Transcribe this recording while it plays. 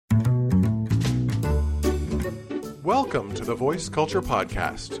Welcome to the Voice Culture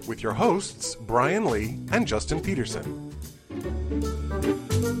Podcast with your hosts, Brian Lee and Justin Peterson.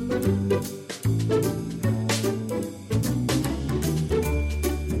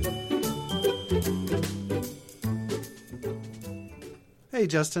 Hey,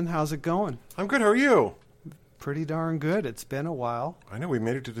 Justin, how's it going? I'm good. How are you? Pretty darn good. It's been a while. I know we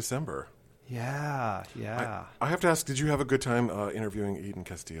made it to December. Yeah. I have to ask, did you have a good time interviewing Eden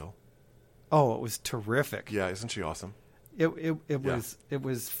Castile? Oh, it was terrific. Yeah, isn't she awesome? It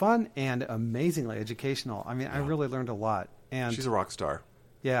was fun and amazingly educational. I mean, I really learned a lot. And she's a rock star.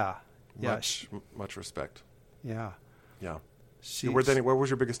 Yeah. Much respect. Yeah. Yeah. What was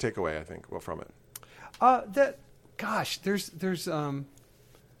your biggest takeaway, I think, from it?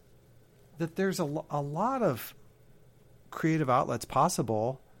 There's a lot of creative outlets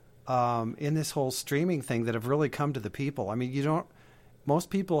possible in this whole streaming thing that have really come to the people. I mean,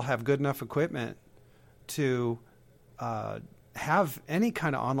 most people have good enough equipment to have any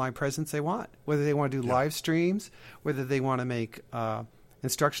kind of online presence they want, whether they want to do live streams, whether they want to make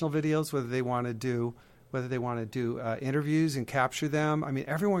instructional videos, whether they want to do interviews and capture them. I mean,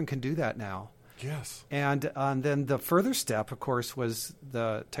 everyone can do that now. Yes. And then the further step, of course, was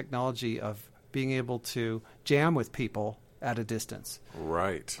the technology of being able to jam with people at a distance.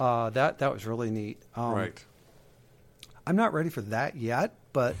 Right. That was really neat. Right. I'm not ready for that yet,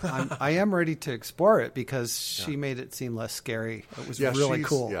 but I am ready to explore it because she made it seem less scary. It was really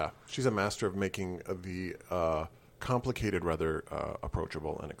cool. Yeah, she's a master of making the complicated rather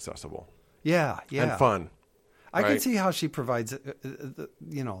approachable and accessible. Yeah. And fun. I can see how she provides,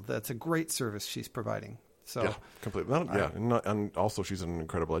 that's a great service she's providing. So yeah, completely. And also she's an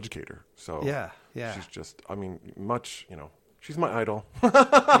incredible educator. So yeah. She's just, she's my idol.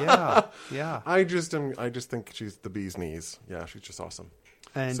 Yeah. I just think she's the bee's knees. Yeah, she's just awesome.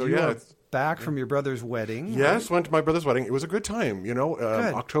 And so, you're back from your brother's wedding. Yes, went to my brother's wedding. It was a good time, Good.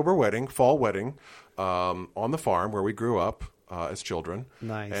 October wedding, fall wedding, on the farm where we grew up. As children.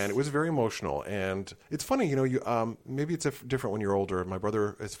 Nice. And it was very emotional. And it's funny, you maybe it's different when you're older. My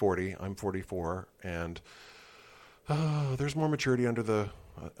brother is 40, I'm 44, and there's more maturity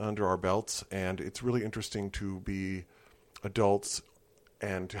under our belts, and it's really interesting to be adults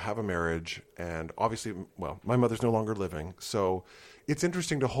and to have a marriage. And obviously, my mother's no longer living, so it's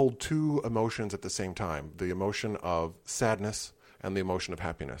interesting to hold two emotions at the same time, the emotion of sadness and the emotion of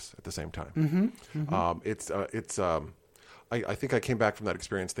happiness at the same time. Mm-hmm. I think I came back from that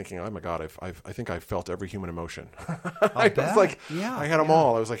experience thinking, oh my God, I think I felt every human emotion. I was like, I had them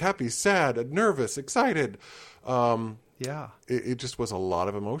all. I was like happy, sad, nervous, excited. It just was a lot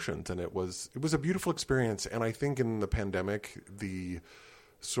of emotions, and it was a beautiful experience. And I think in the pandemic, the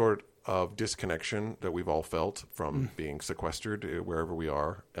sort of disconnection that we've all felt from being sequestered wherever we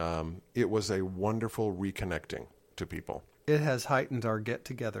are, it was a wonderful reconnecting to people. It has heightened our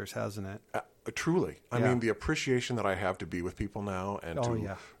get-togethers, hasn't it? Truly. I mean, the appreciation that I have to be with people now and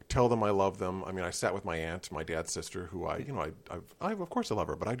tell them I love them. I mean, I sat with my aunt, my dad's sister, who I of course I love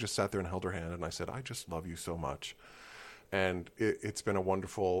her, but I just sat there and held her hand and I said, I just love you so much. And it's been a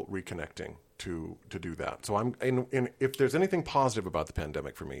wonderful reconnecting to do that. So if there's anything positive about the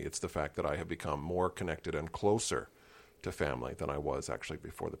pandemic for me, it's the fact that I have become more connected and closer to family than I was actually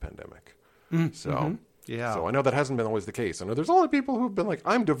before the pandemic. So I know that hasn't been always the case. I know there's a lot of people who've been like,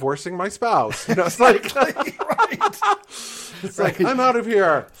 I'm divorcing my spouse. It's like, right. It's like, I'm out of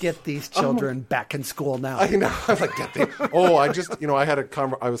here. Get these children back in school now. I know. I'm like, I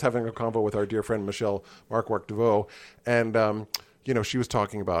was having a convo with our dear friend Michelle Marquardt DeVoe, and she was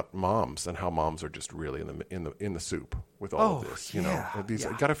talking about moms and how moms are just really in the soup with all of this. You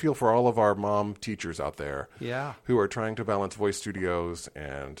got to feel for all of our mom teachers out there, who are trying to balance voice studios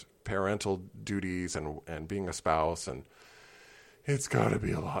and parental duties and being a spouse, and it's got to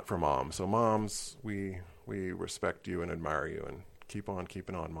be a lot for moms. So moms, we respect you and admire you, and keep on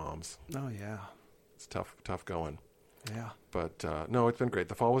keeping on, moms. Oh yeah, it's tough going. Yeah, but no, it's been great.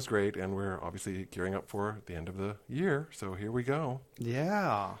 The fall was great, and we're obviously gearing up for the end of the year. So here we go.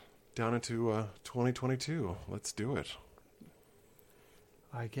 Yeah, down into 2022. Let's do it.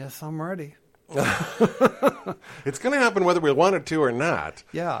 I guess I'm ready. It's going to happen whether we want it to or not.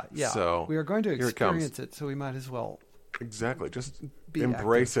 Yeah. So we are going to experience it, so we might as well. Exactly. Just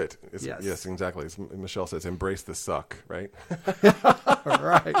embrace active. It. Yes, exactly. As Michelle says, embrace the suck, right?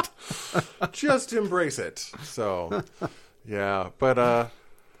 Right. Just embrace it. So, yeah. But,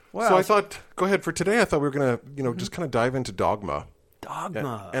 so I thought, go ahead. For today, I thought we were going to, just kind of dive into Dogma.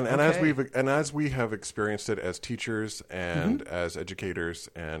 Dogma. And as we have experienced it as teachers and as educators,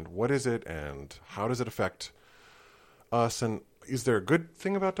 and what is it and how does it affect us? And is there a good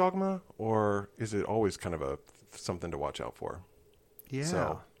thing about Dogma, or is it always kind of a something to watch out for. Yeah.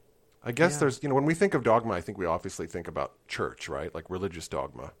 So I guess there's, when we think of dogma, I think we obviously think about church, right? Like religious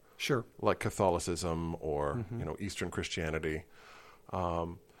dogma. Sure. Like Catholicism or, Eastern Christianity. But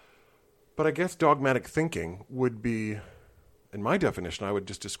I guess dogmatic thinking would be, in my definition, I would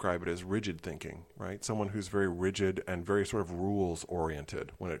just describe it as rigid thinking, right? Someone who's very rigid and very sort of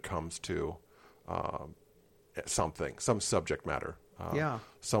rules-oriented when it comes to some subject matter.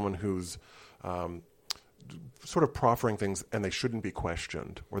 Someone who's sort of proffering things and they shouldn't be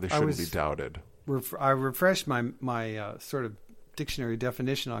questioned or they shouldn't be doubted. I refreshed my sort of dictionary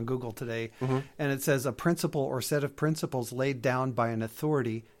definition on Google today, and it says a principle or set of principles laid down by an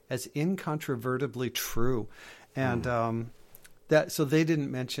authority as incontrovertibly true. And so they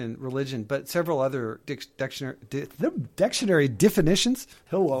didn't mention religion, but several other dictionary definitions.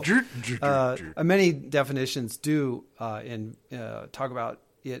 Many definitions do talk about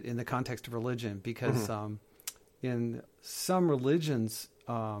it in the context of religion, because in some religions,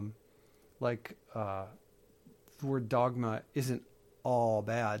 the word dogma isn't all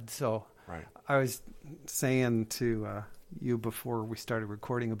bad. So I was saying to you before we started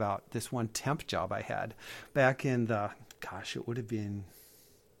recording about this one temp job I had back in it would have been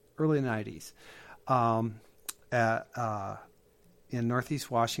early 90s. In Northeast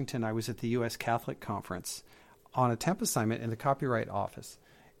Washington, I was at the U.S. Catholic Conference on a temp assignment in the Copyright Office.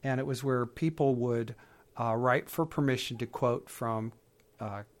 And it was where people would write for permission to quote from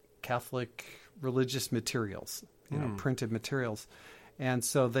Catholic religious materials, printed materials. And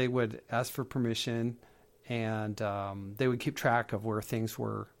so they would ask for permission, and they would keep track of where things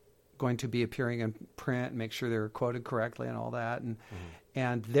were going to be appearing in print and make sure they were quoted correctly and all that.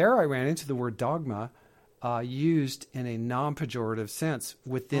 And there I ran into the word dogma used in a non-pejorative sense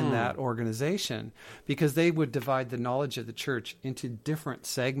within that organization, because they would divide the knowledge of the church into different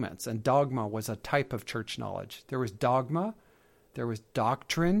segments, and dogma was a type of church knowledge. There was dogma, there was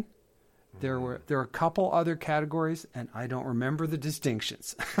doctrine, there were a couple other categories, and I don't remember the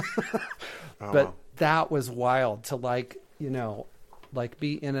distinctions. But that was wild to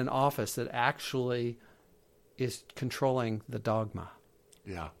be in an office that actually is controlling the dogma.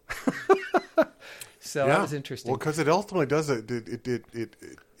 Yeah. So that was interesting. Well, because it ultimately does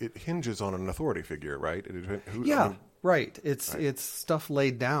it hinges on an authority figure, right? Right. It's stuff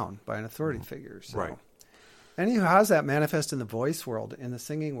laid down by an authority figure. So. Right. Anywho, how's that manifest in the voice world, in the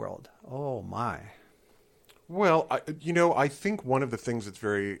singing world? Oh my. Well, I think one of the things that's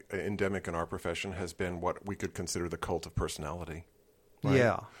very endemic in our profession has been what we could consider the cult of personality.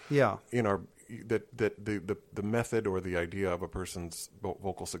 Right? Yeah. In our the method or the idea of a person's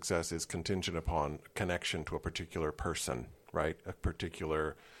vocal success is contingent upon connection to a particular person, right? A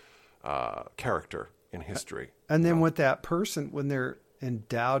particular character in history. And then with that person, when they're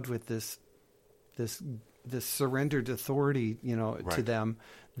endowed with this surrendered authority, to them,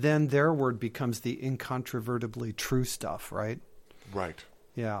 then their word becomes the incontrovertibly true stuff, right? Right.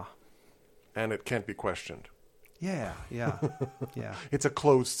 Yeah. And it can't be questioned. Yeah. It's a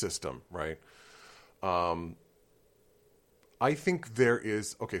closed system, right? I think there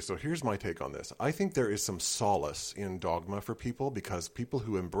is, so here's my take on this. I think there is some solace in dogma for people, because people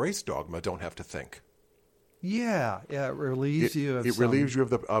who embrace dogma don't have to think. Yeah, it relieves you of relieves you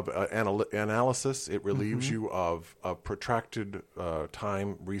of analysis. It relieves you of protracted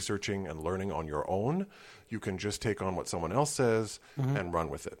time researching and learning on your own. You can just take on what someone else says and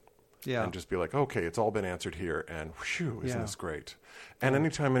run with it. Yeah. And just be like, okay, it's all been answered here, and whew, isn't this great? And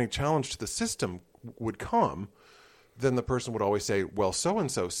anytime any challenge to the system would come, then the person would always say, well,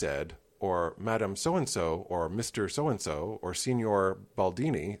 so-and-so said, or Madam so-and-so, or Mr. so-and-so, or Signor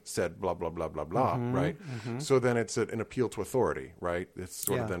Baldini said blah, blah, blah, blah, blah, right? So then it's an appeal to authority, right? It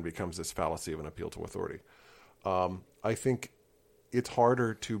sort of then becomes this fallacy of an appeal to authority. I think it's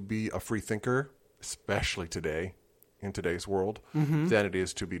harder to be a free thinker, especially today, in today's world, than it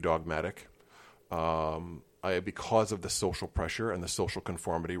is to be dogmatic. Because of the social pressure and the social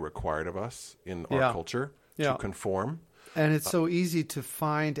conformity required of us in our culture to conform. And it's so easy to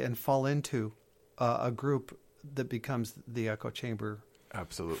find and fall into a group that becomes the echo chamber.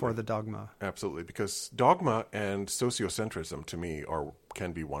 Absolutely. For the dogma. Absolutely. Because dogma and sociocentrism, to me,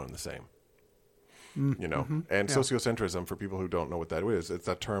 can be one and the same. And sociocentrism, for people who don't know what that is, it's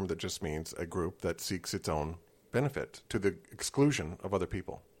that term that just means a group that seeks its own benefit to the exclusion of other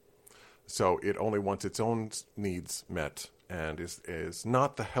people. So it only wants its own needs met, and is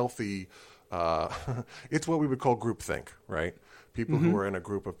not the healthy. It's what we would call groupthink, right? People who are in a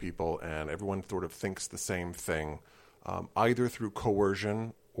group of people and everyone sort of thinks the same thing, either through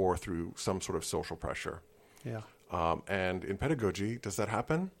coercion or through some sort of social pressure. Yeah. And in pedagogy, does that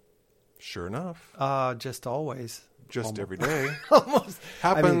happen? Sure enough. Just always. Just every day. Almost.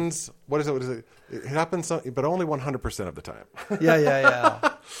 Happens. I mean, what is it? It happens, but only 100% of the time.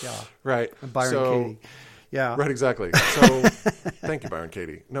 Yeah. Right. And Byron Katie. Yeah. Right, exactly. So, thank you, Byron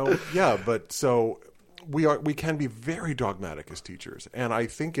Katie. No, yeah, but so we can be very dogmatic as teachers. And I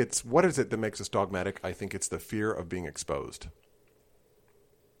think what is it that makes us dogmatic? I think it's the fear of being exposed.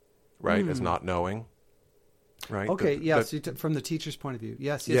 Right? As not knowing. Right? Okay, so from the teacher's point of view.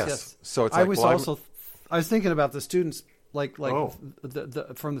 Yes. So it's like, I was thinking about the students, like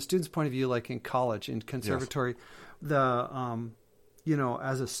the from the student's point of view, like in college, in conservatory, as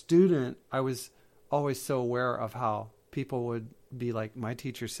a student, I was always so aware of how people would be like, my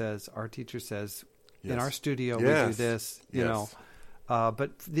teacher says, our teacher says, in our studio we do this, you know.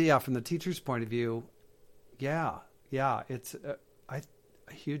 But from the teacher's point of view, it's a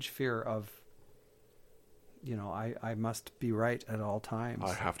huge fear of, I must be right at all times.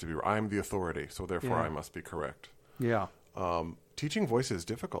 I have to be. I'm the authority, so therefore I must be correct. Yeah. Teaching voice is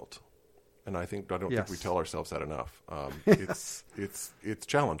difficult, and I don't think we tell ourselves that enough. It's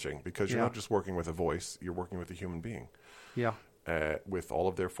challenging because you're not just working with a voice; you're working with a human being. Yeah. With all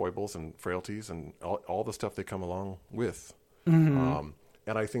of their foibles and frailties and all the stuff they come along with. Mm-hmm.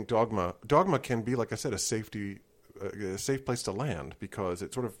 And I think dogma can be, like I said, a safe place to land because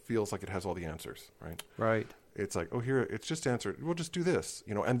it sort of feels like it has all the answers, right? Right. It's like, here, it's just answered. We'll just do this,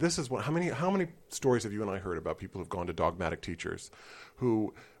 And this is how many stories have you and I heard about people who've gone to dogmatic teachers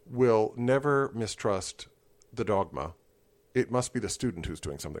who will never mistrust the dogma. It must be the student who's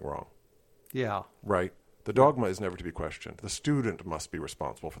doing something wrong. Yeah. Right? The dogma is never to be questioned. The student must be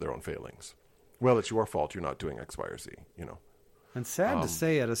responsible for their own failings. Well, it's your fault you're not doing X, Y, or Z, And sad to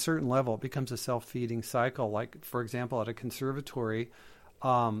say, at a certain level, it becomes a self-feeding cycle. Like, for example, at a conservatory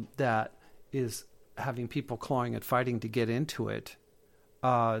that is having people clawing and fighting to get into it,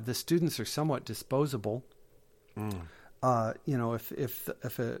 the students are somewhat disposable. If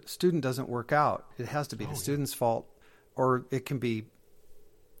a student doesn't work out, it has to be the student's fault, or it can be,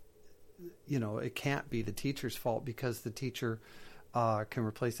 it can't be the teacher's fault because the teacher can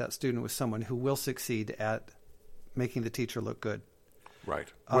replace that student with someone who will succeed at making the teacher look good.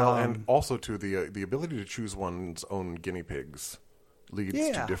 Right. Well, and also to the ability to choose one's own guinea pigs leads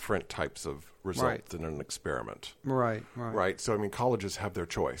to different types of results in an experiment. Right. So, colleges have their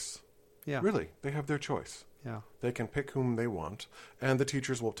choice. Yeah. Really, they have their choice. Yeah. They can pick whom they want, and the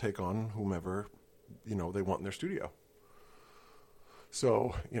teachers will take on whomever, they want in their studio.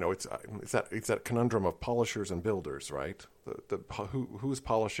 So, it's that conundrum of polishers and builders, right? Who's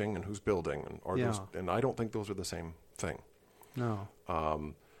polishing and who's building, and I don't think those are the same thing. No.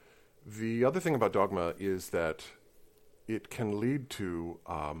 The other thing about dogma is that it can lead to,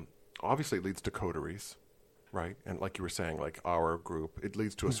 obviously it leads to coteries, right? And like you were saying, like our group, it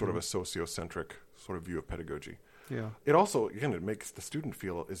leads to a sort of a sociocentric sort of view of pedagogy. Yeah. It also, again, it makes the student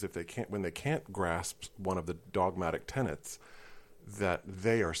feel as if when they can't grasp one of the dogmatic tenets, that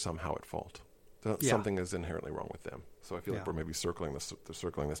they are somehow at fault. That something is inherently wrong with them. So I feel like we're maybe circling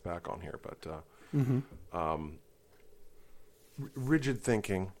this back on here, but rigid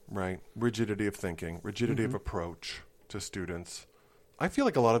thinking, right? Rigidity of thinking, rigidity of approach to students. I feel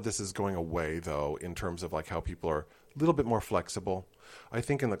like a lot of this is going away, though, in terms of like how people are a little bit more flexible. I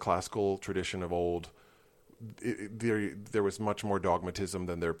think in the classical tradition of old, there was much more dogmatism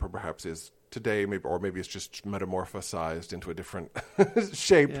than there perhaps is today, maybe it's just metamorphosized into a different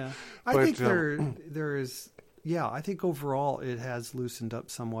shape. Yeah. I think there is. Yeah, I think overall it has loosened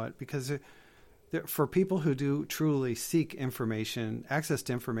up somewhat because for people who do truly seek information, access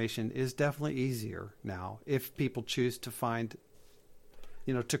to information is definitely easier now if people choose to find,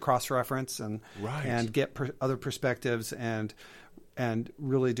 to cross-reference and get other perspectives and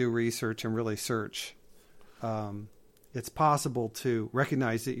really do research and really search. It's possible to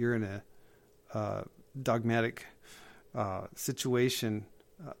recognize that you're in a dogmatic situation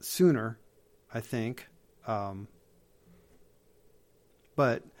sooner, I think.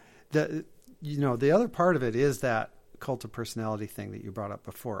 But the other part of it is that cult of personality thing that you brought up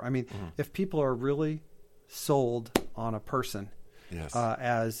before. I mean, if people are really sold on a person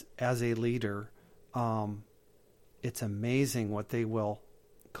as a leader, it's amazing what they will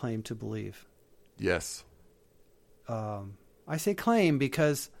claim to believe. Yes. I say claim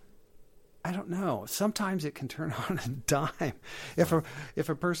because I don't know. Sometimes it can turn on a dime. If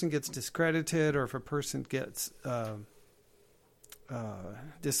a person gets discredited or if a person gets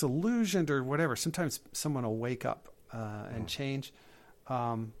disillusioned or whatever, sometimes someone will wake up and change.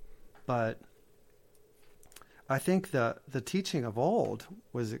 But I think the teaching of old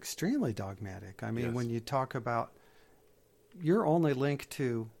was extremely dogmatic. I mean, when you talk about your only link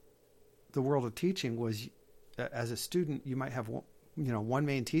to the world of teaching was, as a student, you might have one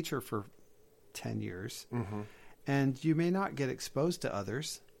main teacher for 10 years, and you may not get exposed to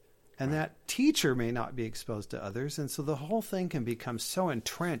others, and that teacher may not be exposed to others, and so the whole thing can become so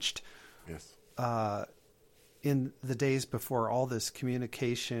entrenched. Yes. In the days before all this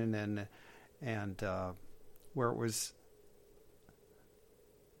communication and where it was,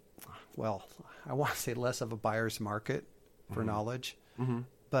 well, I want to say less of a buyer's market for knowledge,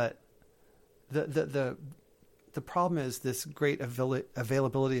 but the problem is this great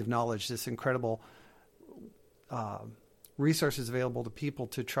availability of knowledge, this incredible resources available to people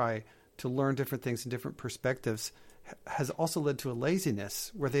to try to learn different things and different perspectives has also led to a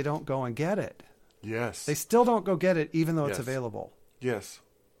laziness where they don't go and get it. Yes. They still don't go get it even though it's available. Yes.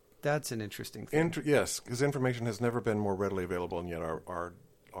 That's an interesting thing. Yes, because information has never been more readily available, and yet our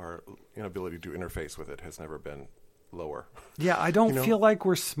inability to interface with it has never been lower. Yeah, I don't feel like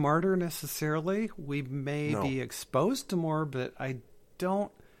we're smarter necessarily. We may be exposed to more, but I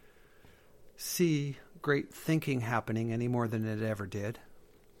don't see great thinking happening any more than it ever did.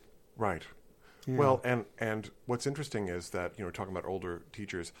 Right. Yeah. Well, and what's interesting is that, talking about older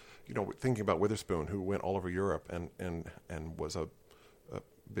teachers, thinking about Witherspoon, who went all over Europe and was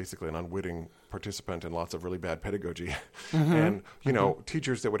basically an unwitting participant in lots of really bad pedagogy. And,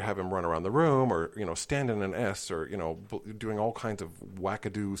 teachers that would have him run around the room or, stand in an S or, doing all kinds of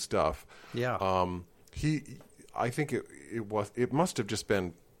wackadoo stuff. Yeah. I think it must have just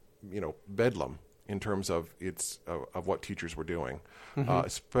been, bedlam in terms of of what teachers were doing,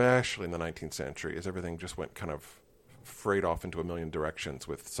 especially in the 19th century, as everything just went kind of frayed off into a million directions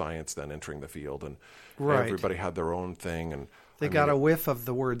with science then entering the field, and everybody had their own thing, and they got a whiff of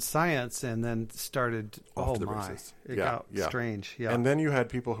the word science and then started. Off to the races. It got strange. Yeah, and then you had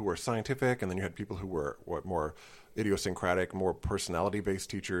people who were scientific, and then you had people who were more idiosyncratic, more personality-based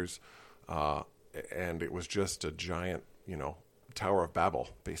teachers, and it was just a giant, Tower of Babel,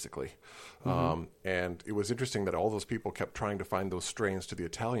 basically. And it was interesting that all those people kept trying to find those strains to the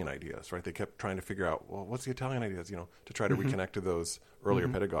Italian ideas, right? They kept trying to figure out, well, what's the Italian ideas, to try to reconnect to those earlier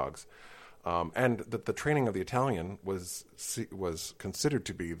pedagogues. And that the training of the Italian was considered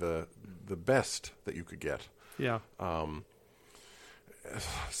to be the best that you could get. Yeah.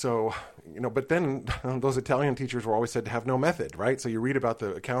 So, but then those Italian teachers were always said to have no method, right? So you read about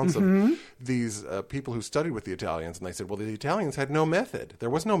the accounts of these people who studied with the Italians, and they said, well, the Italians had no method. There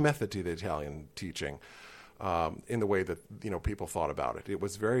was no method to the Italian teaching in the way that, people thought about it. It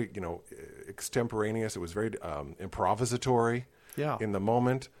was very, extemporaneous. It was very improvisatory in the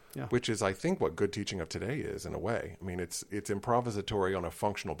moment, which is, I think, what good teaching of today is in a way. I mean, it's improvisatory on a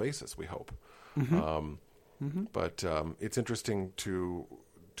functional basis, we hope. But it's interesting to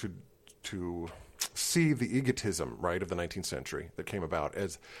see the egotism, right, of the 19th century that came about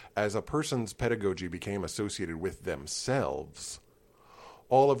as a person's pedagogy became associated with themselves.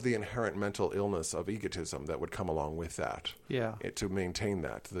 All of the inherent mental illness of egotism that would come along with that, to maintain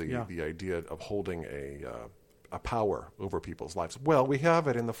that, the idea of holding a power over people's lives. Well, we have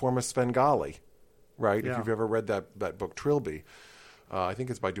it in the form of Svengali, right? If you've ever read that book Trilby, I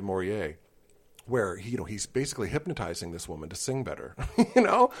think it's by Du Maurier, where he's basically hypnotizing this woman to sing better,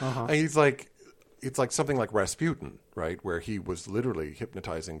 and he's like, it's like something like Rasputin, right, where he was literally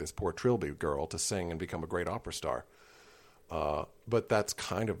hypnotizing this poor Trilby girl to sing and become a great opera star. But that's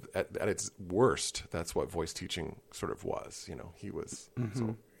kind of at its worst. That's what voice teaching sort of was. He was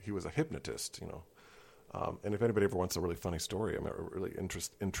he was a hypnotist. And if anybody ever wants a really funny story, a really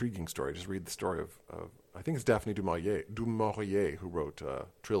intriguing story, just read the story of I think it's Daphne du Maurier who wrote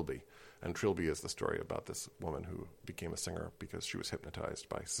Trilby. And Trilby is the story about this woman who became a singer because she was hypnotized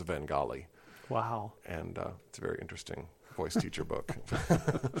by Svengali. Wow. And it's a very interesting voice teacher book.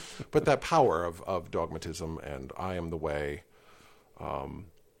 But that power of dogmatism and I am the way.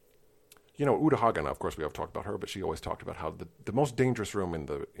 Uta Hagen, of course, we have talked about her, but she always talked about how the most dangerous room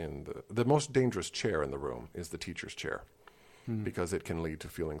the most dangerous chair in the room is the teacher's chair, because it can lead to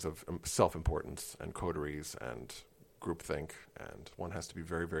feelings of self-importance and coteries and groupthink, and one has to be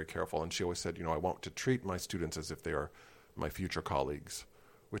very, very careful. And she always said, I want to treat my students as if they are my future colleagues,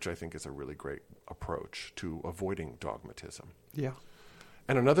 which I think is a really great approach to avoiding dogmatism. Yeah.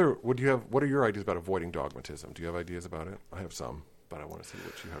 And what are your ideas about avoiding dogmatism? Do you have ideas about it? I have some, but I want to see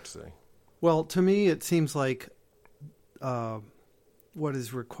what you have to say. Well, to me, it seems like what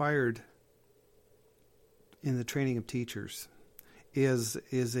is required in the training of teachers is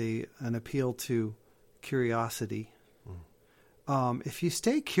an appeal to curiosity. If you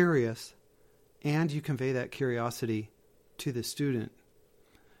stay curious and you convey that curiosity to the student,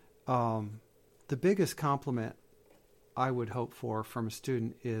 the biggest compliment I would hope for from a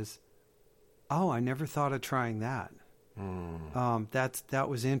student is oh, I never thought of trying that. That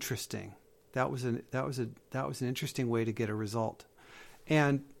was interesting. That was an interesting way to get a result.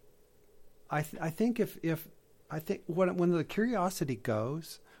 And I think when the curiosity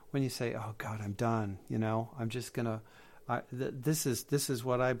goes, when you say, oh God, I'm done, I'm just gonna, this is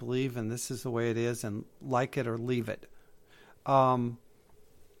what I believe, and this is the way it is, and like it or leave it.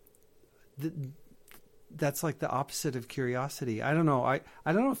 That's like the opposite of curiosity. I don't know. I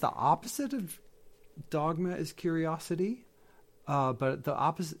don't know if the opposite of dogma is curiosity, but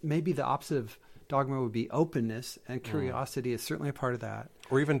maybe the opposite of dogma would be openness, and curiosity is certainly a part of that.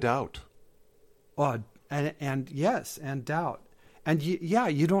 Or even doubt. And yes, and doubt. And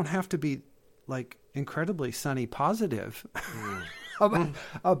you don't have to be like incredibly sunny positive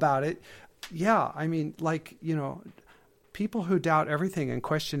about it. Yeah, I mean, like, people who doubt everything and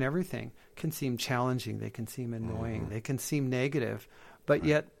question everything can seem challenging. They can seem annoying. They can seem negative, but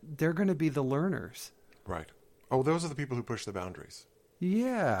yet they're going to be the learners. Right. Oh, those are the people who push the boundaries.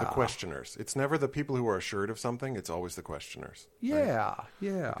 Yeah. The questioners. It's never the people who are assured of something. It's always the questioners. Yeah, right?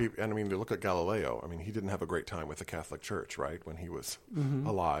 yeah. And I mean, to look at Galileo, I mean, he didn't have a great time with the Catholic Church, right, when he was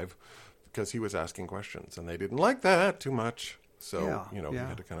alive, because he was asking questions, and they didn't like that too much. So, he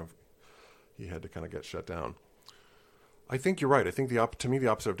had to kind of get shut down. I think you're right. I think to me, the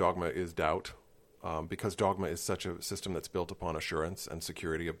opposite of dogma is doubt, because dogma is such a system that's built upon assurance and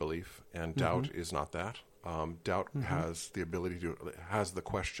security of belief, and doubt is not that. Doubt has the ability has the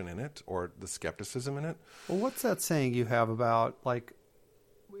question in it, or the skepticism in it. Well, what's that saying you have about, like,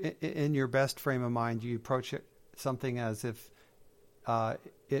 in your best frame of mind, you approach something as if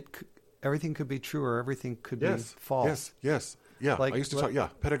everything could be true or everything could be false. Yes. Yeah, like, I used to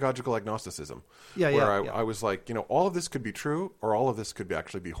talk, pedagogical agnosticism. I was like, all of this could be true, or all of this could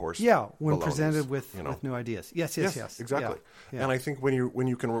actually be horse. Yeah, when baloney, presented with new ideas. Yes. Exactly. Yeah. And I think when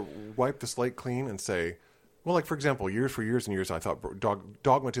you can wipe the slate clean and say, well, like, for example, for years and years, I thought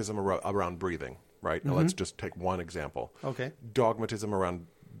dogmatism around breathing, right? Now, let's just take one example. Okay. Dogmatism around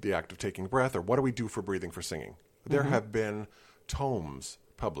the act of taking breath, or what do we do for breathing for singing? There have been tomes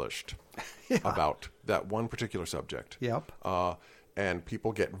published about that one particular subject. Yep. And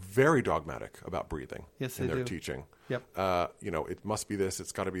people get very dogmatic about breathing in their do. teaching. Yep. It must be this,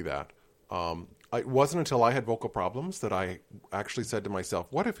 it's got to be that. It wasn't until I had vocal problems that I actually said to myself,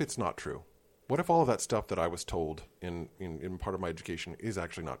 what if it's not true? What if all of that stuff that I was told in part of my education is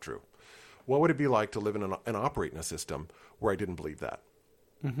actually not true? What would it be like to live in and operate in a system where I didn't believe that?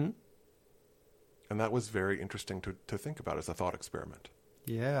 Mm-hmm. And that was very interesting to think about as a thought experiment.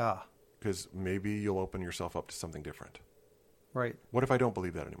 Yeah. Because maybe you'll open yourself up to something different. Right. What if I don't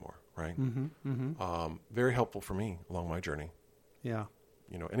believe that anymore? Right. Mm-hmm. Very helpful for me along my journey. Yeah.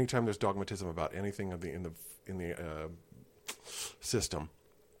 Anytime there's dogmatism about anything in the system,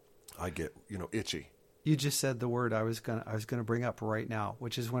 I get itchy. You just said the word I was gonna bring up right now,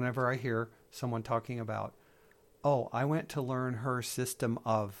 which is whenever I hear someone talking about, oh, I went to learn her system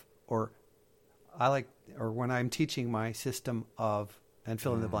of, or when I'm teaching my system of, and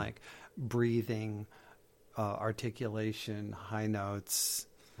fill in the blank, breathing, articulation, high notes,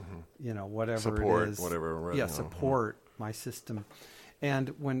 whatever support, it is. Whatever. Yeah, support, my system. And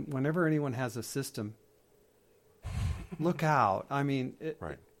whenever anyone has a system, look out. I mean,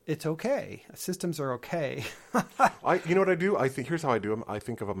 it's okay. Systems are okay. You know what I do? Here's how I do them. I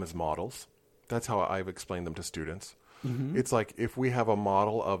think of them as models. That's how I've explained them to students. Mm-hmm. It's like if we have a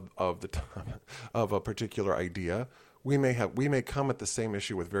model of a particular idea, we may come at the same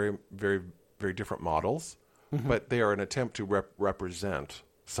issue with very, very, very different models, but they are an attempt to represent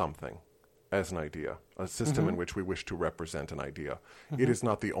something as an idea, a system in which we wish to represent an idea. It is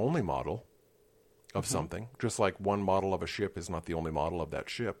not the only model of something, just like one model of a ship is not the only model of that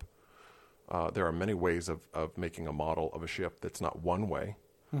ship. There are many ways of making a model of a ship that's not one way.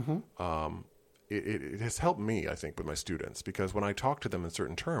 It has helped me, I think, with my students, because when I talk to them in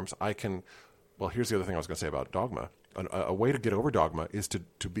certain terms, I can... Well, here's the other thing I was going to say about dogma. A way to get over dogma is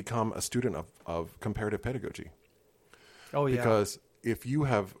to become a student of comparative pedagogy. Oh, yeah. Because if you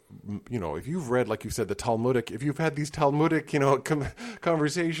have, if you've read, like you said, if you've had these Talmudic,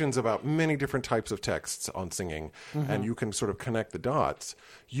 conversations about many different types of texts on singing, and you can sort of connect the dots,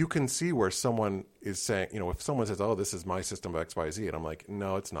 you can see where someone is saying, if someone says, oh, this is my system of X, Y, Z, and I'm like,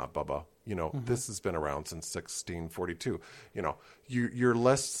 no, it's not, Bubba. This has been around since 1642. You're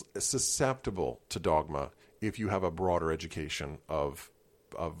less susceptible to dogma if you have a broader education of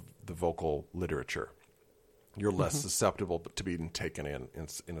the vocal literature. You're less susceptible to being taken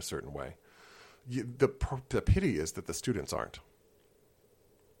in a certain way. The pity is that the students aren't.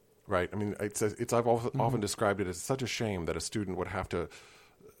 Right? I mean, I've often described it as such a shame that a student would have to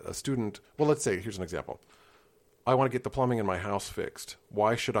a student, well, let's say, here's an example. I want to get the plumbing in my house fixed.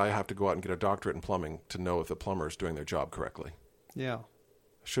 Why should I have to go out and get a doctorate in plumbing to know if the plumber is doing their job correctly? Yeah.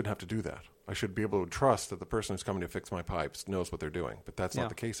 I shouldn't have to do that. I should be able to trust that the person who's coming to fix my pipes knows what they're doing. But that's not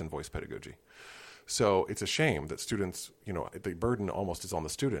the case in voice pedagogy. So it's a shame that students, the burden almost is on the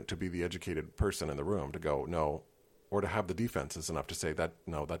student to be the educated person in the room to go, no, or to have the defenses enough to say that,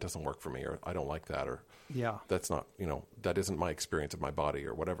 no, that doesn't work for me, or I don't like that, or that's not, that isn't my experience of my body,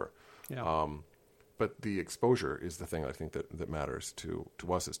 or whatever. Yeah. But the exposure is the thing I think that matters to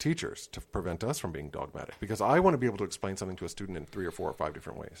us as teachers to prevent us from being dogmatic. Because I want to be able to explain something to a student in 3 or 4 or 5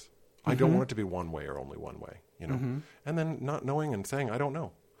 different ways. I don't want it to be one way or only one way, And then not knowing and saying, I don't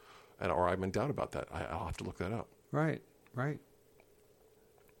know. Or I'm in doubt about that. I'll have to look that up. Right.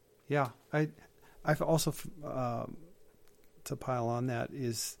 Yeah. I've also, to pile on that,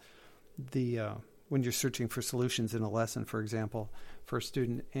 is when you're searching for solutions in a lesson, for example, for a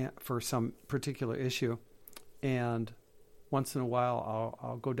student for some particular issue, and once in a while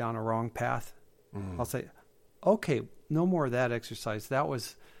I'll go down a wrong path. I'll say, okay, no more of that exercise. That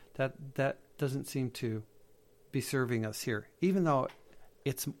doesn't seem to be serving us here, even though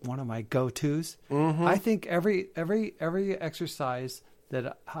it's one of my go-tos. I think every exercise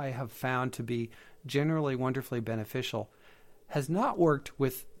that I have found to be generally wonderfully beneficial has not worked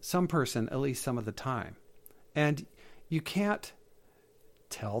with some person at least some of the time. And you can't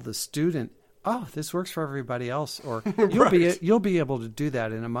tell the student, oh, this works for everybody else, or you'll be able to do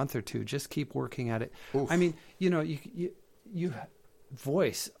that in a month or two. Just keep working at it. Oof. I mean, you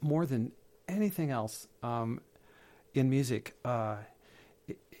voice more than anything else in music. The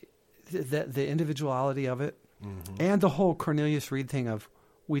individuality of it, and the whole Cornelius Reed thing of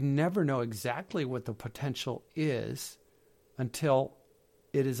we never know exactly what the potential is until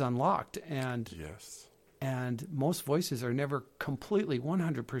it is unlocked. And most voices are never completely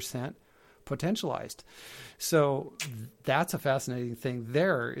 100% potentialized. So that's a fascinating thing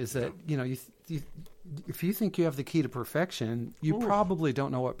there, is that, if you think you have the key to perfection, you probably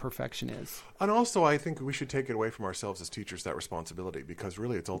don't know what perfection is. And also, I think we should take it away from ourselves as teachers, that responsibility, because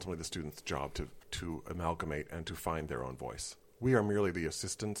really it's ultimately the student's job to amalgamate and to find their own voice. We are merely the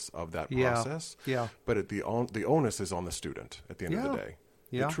assistants of that process. Yeah. But the onus is on the student at the end of the day.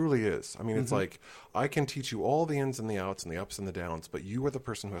 Yeah. It truly is. I mean, it's like, I can teach you all the ins and the outs and the ups and the downs, but you are the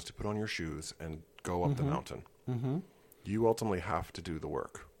person who has to put on your shoes and go up the mountain. You ultimately have to do the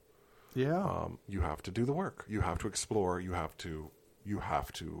work. Yeah. You have to do the work. You have to explore. You have to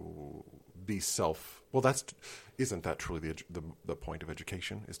be self. Well, isn't that truly the point of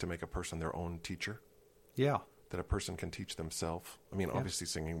education, is to make a person their own teacher? Yeah. That a person can teach themselves. I mean, obviously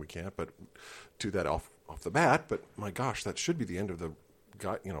singing we can't, but do that off the bat. But my gosh, that should be the end of the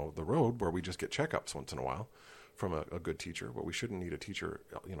road, where we just get checkups once in a while from a good teacher. But we shouldn't need a teacher,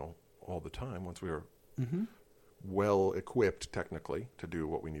 all the time once we are well equipped technically to do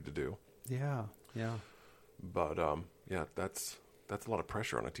what we need to do. Yeah. But that's a lot of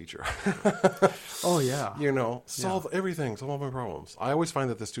pressure on a teacher. Oh yeah. Solve everything, solve all my problems. I always find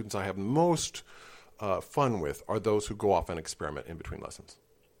that the students I have most fun with are those who go off and experiment in between lessons.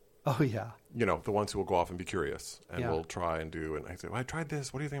 Oh yeah. The ones who will go off and be curious and will try and do. And I say, well, I tried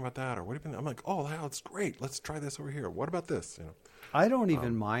this. What do you think about that? Or what do you think? I'm like, oh, that's great. Let's try this over here. What about this? I don't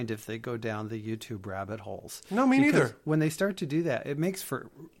even mind if they go down the YouTube rabbit holes. No, me neither. When they start to do that, it makes for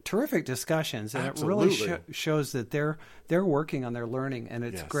terrific discussions, and Absolutely. It really shows that they're working on their learning, and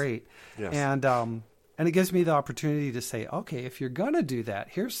it's great. Yes. And it gives me the opportunity to say, okay, if you're gonna do that,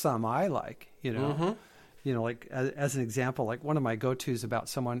 here's some I like. Like as an example, like one of my go-tos about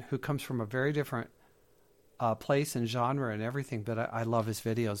someone who comes from a very different place and genre and everything, but I love his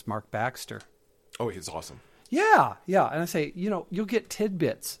videos, Mark Baxter. Oh, he's awesome. Yeah. And I say, you'll get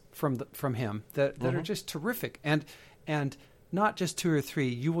tidbits from him that are just terrific, and not just 2 or 3.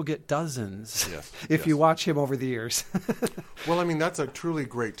 You will get dozens if you watch him over the years. Well, I mean, that's a truly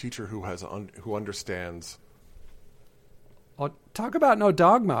great teacher who understands. Well, talk about no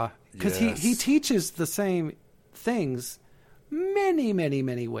dogma, because he teaches the same things many, many,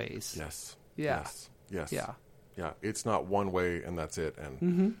 many ways. Yes. Yeah. Yes. Yeah. It's not one way and that's it,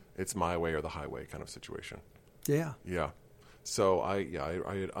 and it's my way or the highway kind of situation. Yeah. So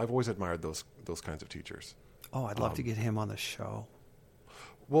I've always admired those kinds of teachers. Oh, I'd love to get him on the show.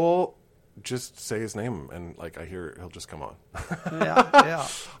 Well, just say his name, and I hear he'll just come on. Yeah.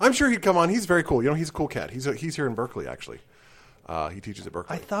 I'm sure he'd come on. He's very cool. He's a cool cat. He's here in Berkeley, actually. He teaches at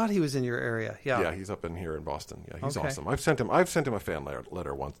Berkeley. I thought he was in your area. Yeah. Yeah, he's up in here in Boston. Yeah, he's Okay. awesome. I've sent him a fan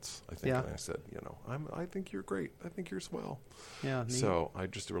letter once, I think, Yeah. and I said, I think you're great. I think you're swell. Yeah. Neat. So I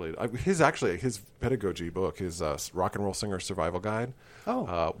just related. His pedagogy book, his Rock and Roll Singer Survival Guide,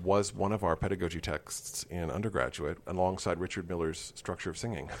 was one of our pedagogy texts in undergraduate, alongside Richard Miller's Structure of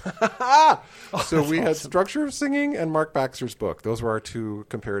Singing. So we had Structure of Singing and Mark Baxter's book. Those were our two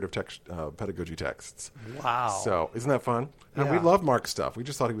comparative pedagogy texts. Wow. So isn't that fun? And we love Mark's stuff. We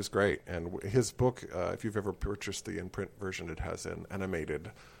just thought he was great. And his book, if you've ever purchased the in-print version, it has an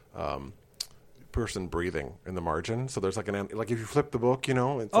animated person breathing in the margin. So there's like if you flip the book,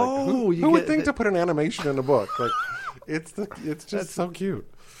 it's like who would think to put an animation in a book? Like it's just so cute.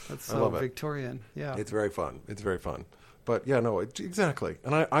 That's so Victorian. Yeah, it's very fun. It's very fun. But yeah, no, exactly.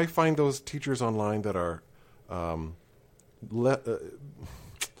 And I find those teachers online that are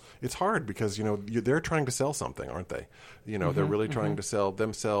it's hard because they're trying to sell something, aren't they? They're really trying to sell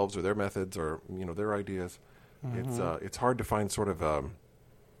themselves or their methods or their ideas. It's hard to find sort of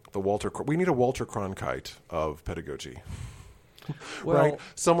we need a Walter Cronkite of pedagogy. Well, right?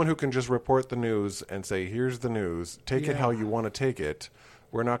 Someone who can just report the news and say, here's the news, take it how you want to take it.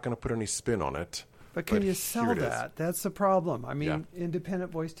 We're not going to put any spin on it. But can you sell that? That's the problem. I mean,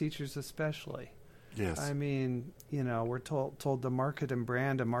 independent voice teachers especially. Yes. I mean, we're told to market and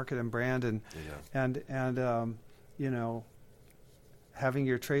brand and having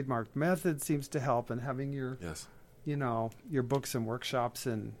your trademarked method seems to help, and having your your books and workshops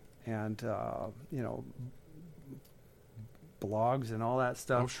and blogs and all that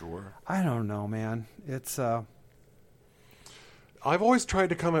stuff. Oh, sure. I don't know, man. It's I've always tried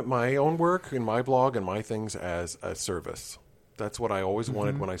to come at my own work and my blog and my things as a service. That's what I always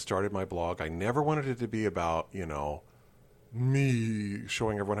wanted when I started my blog. I never wanted it to be about, me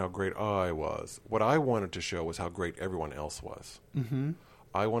showing everyone how great I was. What I wanted to show was how great everyone else was. Mm-hmm.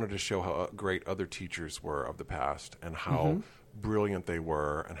 I wanted to show how great other teachers were of the past and how brilliant they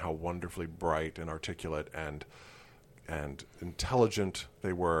were and how wonderfully bright and articulate and intelligent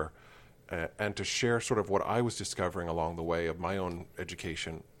they were, and to share sort of what I was discovering along the way of my own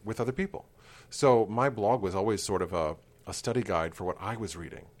education with other people. So my blog was always sort of a study guide for what I was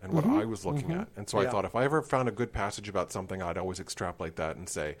reading and what I was looking at. And so I thought if I ever found a good passage about something, I'd always extrapolate that and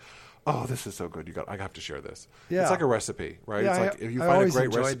say, oh, this is so good. I have to share this. Yeah. It's like a recipe, right? Yeah, it's like if you find a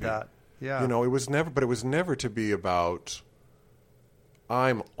great recipe. That. Yeah. It was never to be about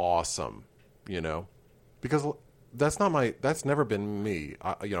I'm awesome, because that's never been me.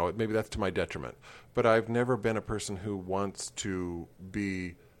 Maybe that's to my detriment, but I've never been a person who wants to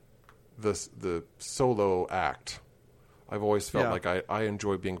be the solo act. I've always felt like I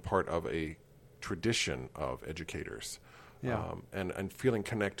enjoy being part of a tradition of educators, and feeling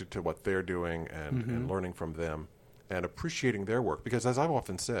connected to what they're doing and learning from them and appreciating their work. Because as I've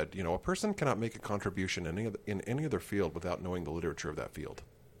often said, a person cannot make a contribution in any other field without knowing the literature of that field.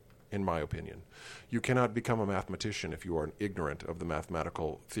 In my opinion, you cannot become a mathematician if you are ignorant of the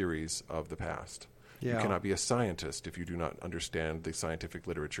mathematical theories of the past. Yeah. You cannot be a scientist if you do not understand the scientific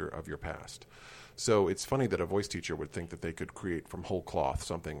literature of your past. So it's funny that a voice teacher would think that they could create from whole cloth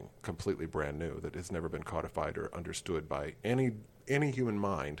something completely brand new that has never been codified or understood by any human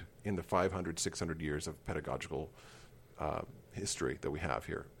mind in the 500, 600 years of pedagogical history that we have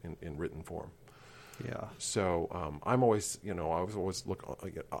here in written form. Yeah. So I'm always,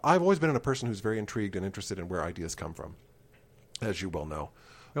 I've always been a person who's very intrigued and interested in where ideas come from, as you well know.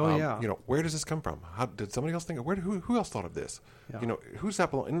 Oh, yeah. Where does this come from? How did somebody else think of who else thought of this? Yeah. Who's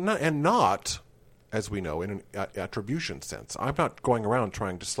that belong? And not, as we know, in an attribution sense. I'm not going around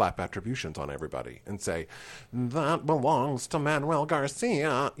trying to slap attributions on everybody and say, that belongs to Manuel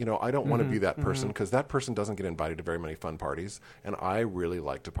Garcia. I don't want to be that person because that person doesn't get invited to very many fun parties, and I really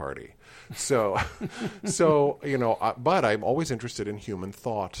like to party. So, but I'm always interested in human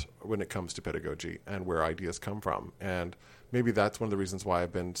thought when it comes to pedagogy and where ideas come from. And maybe that's one of the reasons why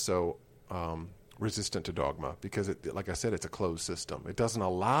I've been so resistant to Dogma, because like I said, it's a closed system. It doesn't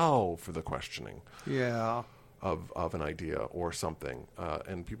allow for the questioning of an idea or something.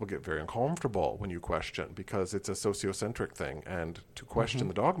 And people get very uncomfortable when you question because it's a sociocentric thing. And to question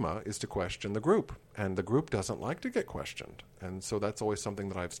the dogma is to question the group. And the group doesn't like to get questioned. And so that's always something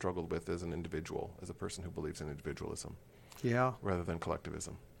that I've struggled with as an individual, as a person who believes in individualism rather than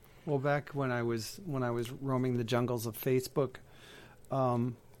collectivism. Well, back when I was roaming the jungles of Facebook,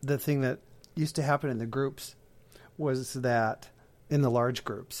 the thing that used to happen in the groups was that, in the large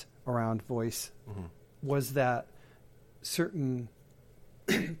groups around voice, was that certain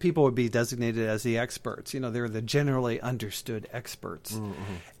people would be designated as the experts. They're the generally understood experts.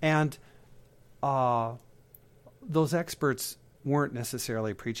 And those experts weren't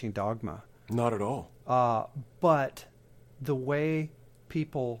necessarily preaching dogma. Not at all. But the way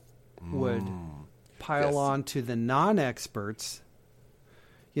people would pile on to the non-experts,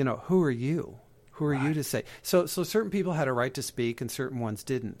 who are you? Who are you to say? So certain people had a right to speak and certain ones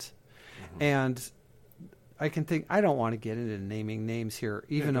didn't. Mm-hmm. And I can think, I don't want to get into naming names here,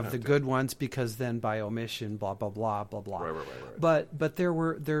 even of the good ones, because then by omission, blah, blah, blah, blah, blah. Right. But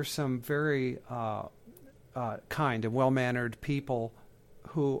there's some very kind and well-mannered people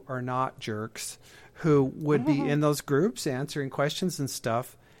who are not jerks, who would be in those groups answering questions and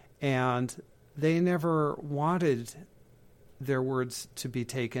stuff, and they never wanted their words to be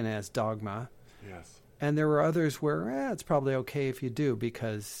taken as dogma. Yes. And there were others where it's probably okay if you do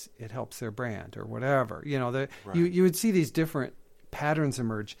because it helps their brand or whatever. You would see these different patterns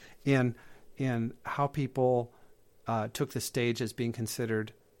emerge in how people took the stage as being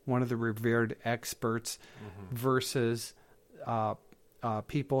considered one of the revered experts versus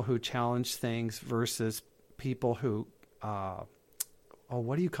people who challenge things versus people who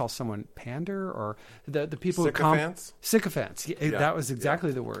what do you call someone? Pander, or the people sycophants? Sycophants. That was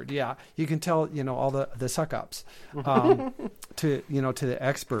exactly the word. Yeah, you can tell all the suck ups to the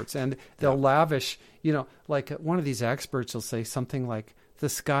experts, and they'll lavish. Like one of these experts will say something like, "The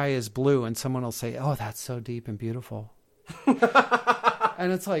sky is blue," and someone will say, "Oh, that's so deep and beautiful,"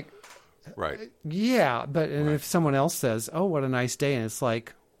 and it's like, yeah, but if someone else says, "Oh, what a nice day," and it's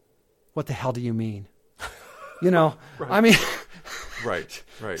like, "What the hell do you mean?" I mean. Right.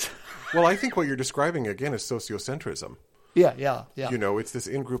 Well, I think what you're describing, again, is sociocentrism. Yeah. It's this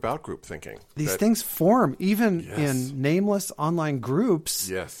in-group, out-group thinking. These things form even in nameless online groups.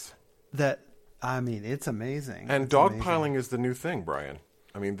 Yes. It's amazing. And dogpiling is the new thing, Brian.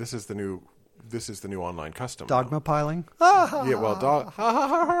 I mean, this is the new online custom. Dogma piling? Yeah,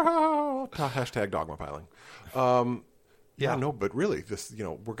 well, hashtag dogma piling. No, but really, this,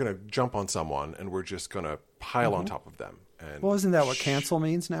 we're going to jump on someone and we're just going to pile on top of them. And well, isn't that what cancel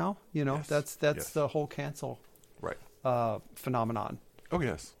means now? Yes. That's the whole cancel phenomenon. Oh,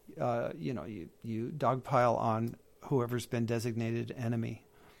 yes. You dogpile on whoever's been designated enemy.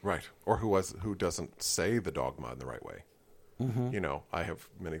 Right. Or who doesn't say the dogma in the right way. Mm-hmm. I have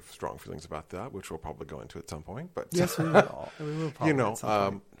many strong feelings about that, which we'll probably go into at some point. But yes, we will. We will probably at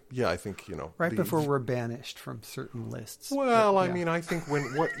some point. Yeah, I think, right before we're banished from certain lists. Well, I mean, I think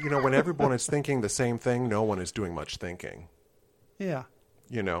when everyone is thinking the same thing, no one is doing much thinking. Yeah.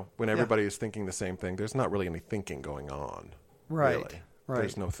 When everybody is thinking the same thing, there's not really any thinking going on. Right. Really. Right.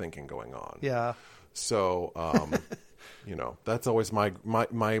 There's no thinking going on. Yeah. So, that's always my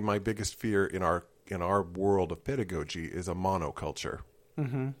biggest fear in our world of pedagogy is a monoculture.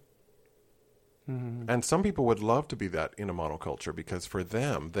 Mm-hmm. Mm-hmm. And some people would love to be that in a monoculture because for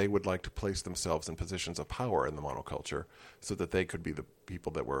them, they would like to place themselves in positions of power in the monoculture so that they could be the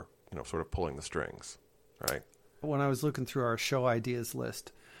people that were, sort of pulling the strings, right? When I was looking through our show ideas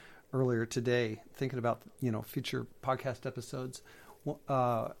list earlier today, thinking about, future podcast episodes,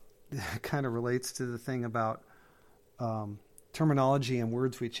 it kind of relates to the thing about terminology and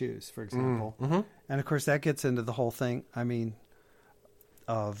words we choose, for example. Mm-hmm. And of course, that gets into the whole thing,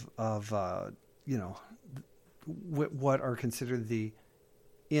 of what are considered the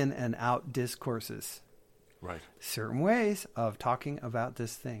in and out discourses. Right. Certain ways of talking about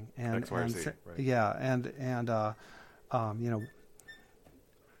this thing. And, X, Y, or Z. Right. Yeah. And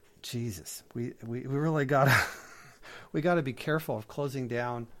Jesus, we really gotta be careful of closing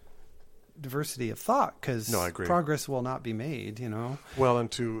down diversity of thought because progress will not be made, Well,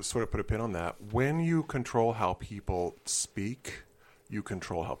 and to sort of put a pin on that, when you control how people speak, you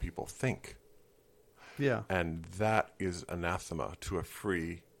control how people think. Yeah. And that is anathema to a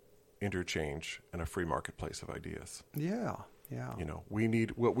free interchange and a free marketplace of ideas. Yeah. We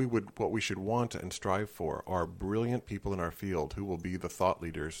need what we should want and strive for are brilliant people in our field who will be the thought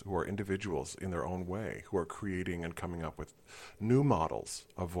leaders, who are individuals in their own way, who are creating and coming up with new models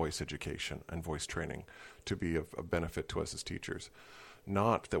of voice education and voice training to be of benefit to us as teachers.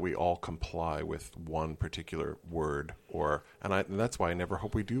 Not that we all comply with one particular word and that's why I never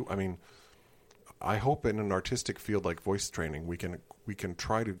hope we do. I mean, I hope in an artistic field like voice training, we can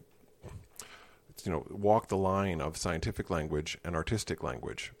try to, walk the line of scientific language and artistic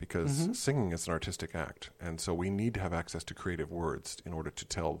language because singing is an artistic act. And so we need to have access to creative words in order to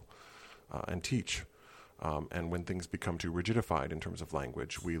tell and teach. And when things become too rigidified in terms of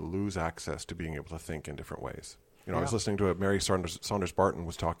language, we lose access to being able to think in different ways. I was listening to Mary Saunders Barton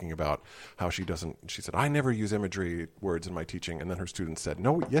was talking about how she said, I never use imagery words in my teaching. And then her students said,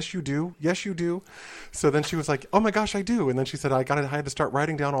 no, yes, you do. Yes, you do. So then she was like, oh my gosh, I do. And then she said, I had to start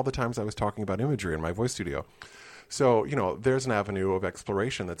writing down all the times I was talking about imagery in my voice studio. So, there's an avenue of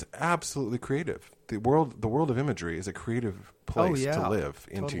exploration that's absolutely creative. The world of imagery is a creative place to live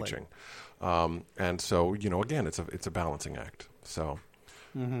in teaching. And so, again, it's a balancing act. So,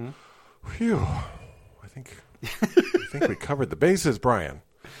 Phew. I think we covered the bases, Brian.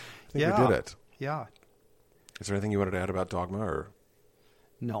 I think we did it. Yeah. Is there anything you wanted to add about Dogma, or?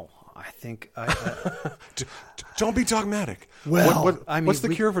 No, I think Don't be dogmatic. Well, what's the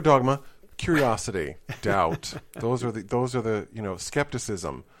cure for dogma? Curiosity, doubt. Those are the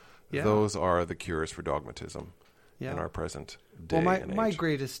skepticism. Yeah. Those are the cures for dogmatism in our present day and age. My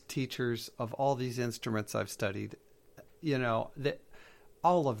greatest teachers of all these instruments I've studied, that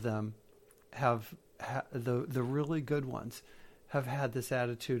all of them have the really good ones have had this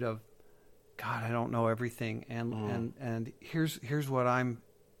attitude of, God, I don't know everything, and here's what I'm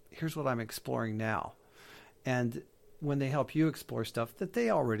exploring now. And when they help you explore stuff that they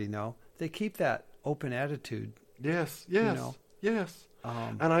already know, they keep that open attitude. Yes.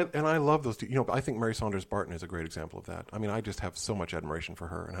 And I love those two. I think Mary Saunders Barton is a great example of that. I mean, I just have so much admiration for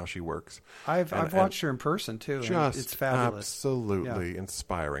her and how she works. I've watched her in person too. Just it's fabulous. Absolutely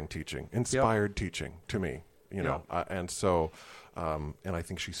inspired teaching to me. And so, and I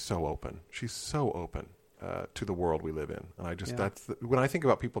think she's so open. She's so open to the world we live in. And I just when I think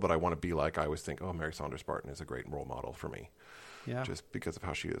about people that I want to be like, I always think, oh, Mary Saunders Barton is a great role model for me. Yeah. Just because of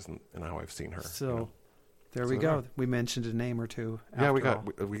how she is and how I've seen her. So. There we go. We mentioned a name or two. Yeah,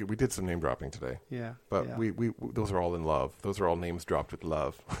 we did some name dropping today. Yeah, but we those are all in love. Those are all names dropped with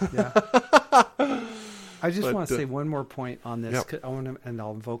love. Yeah. I just want to say one more point on this. I want to, and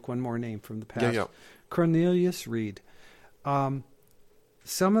I'll invoke one more name from the past. Yeah. Cornelius Reed. Some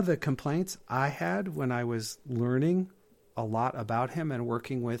of the complaints I had when I was learning a lot about him and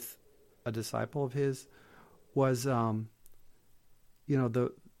working with a disciple of his was, the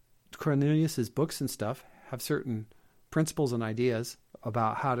Cornelius's books and stuff have certain principles and ideas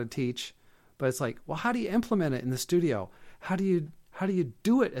about how to teach, but it's like, well, how do you implement it in the studio? How do you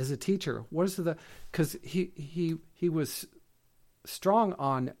do it as a teacher? What is because he was strong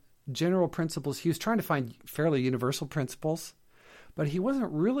on general principles. He was trying to find fairly universal principles, but he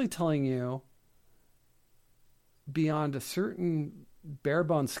wasn't really telling you beyond a certain bare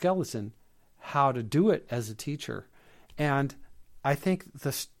bones skeleton how to do it as a teacher. And I think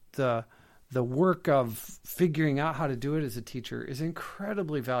the work of figuring out how to do it as a teacher is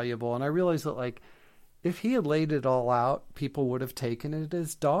incredibly valuable. And I realized that, if he had laid it all out, people would have taken it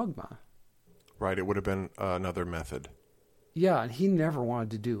as dogma. Right. It would have been another method. Yeah. And he never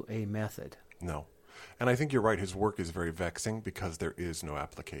wanted to do a method. No. And I think you're right. His work is very vexing because there is no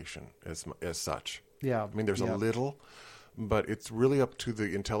application as such. Yeah. I mean, there's a little, but it's really up to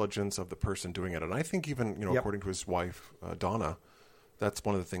the intelligence of the person doing it. And I think even, according to his wife, Donna, that's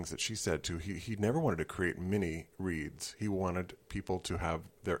one of the things that she said too. He never wanted to create mini reads. He wanted people to have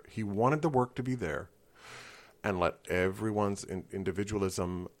he wanted the work to be there and let everyone's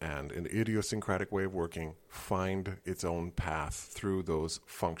individualism and an idiosyncratic way of working find its own path through those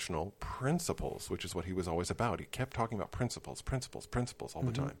functional principles, which is what he was always about. He kept talking about principles all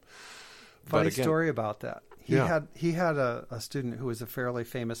the time. Funny story about that. He had a student who was a fairly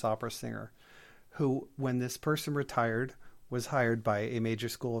famous opera singer who, when this person retired, was hired by a major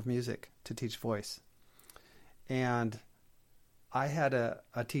school of music to teach voice. And I had a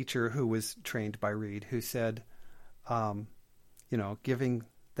teacher who was trained by Reed who said, giving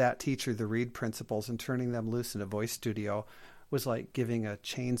that teacher the Reed principles and turning them loose in a voice studio was like giving a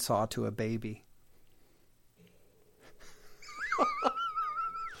chainsaw to a baby.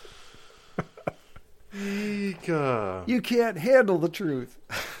 You can't handle the truth.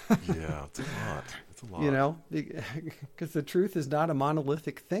 Yeah, it's a lot. Because the truth is not a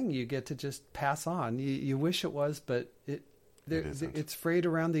monolithic thing you get to just pass on. You wish it was, but it's frayed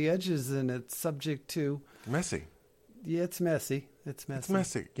around the edges and it's subject to... Messy. Yeah, it's messy. It's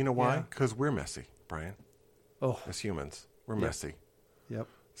messy. You know why? Because we're messy, Brian. Oh. As humans, we're messy. Yep.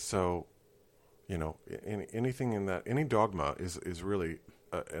 So, anything in that, any dogma is really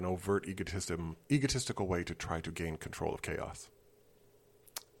an overt egotistical way to try to gain control of chaos.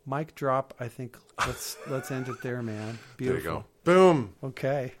 Mic drop. I think let's end it there, man. Beautiful. There you go. Boom.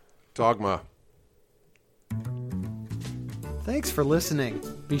 Okay. Dogma. Thanks for listening.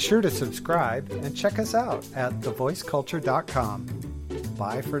 Be sure to subscribe and check us out at thevoiceculture.com.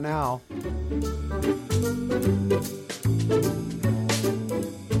 Bye for now.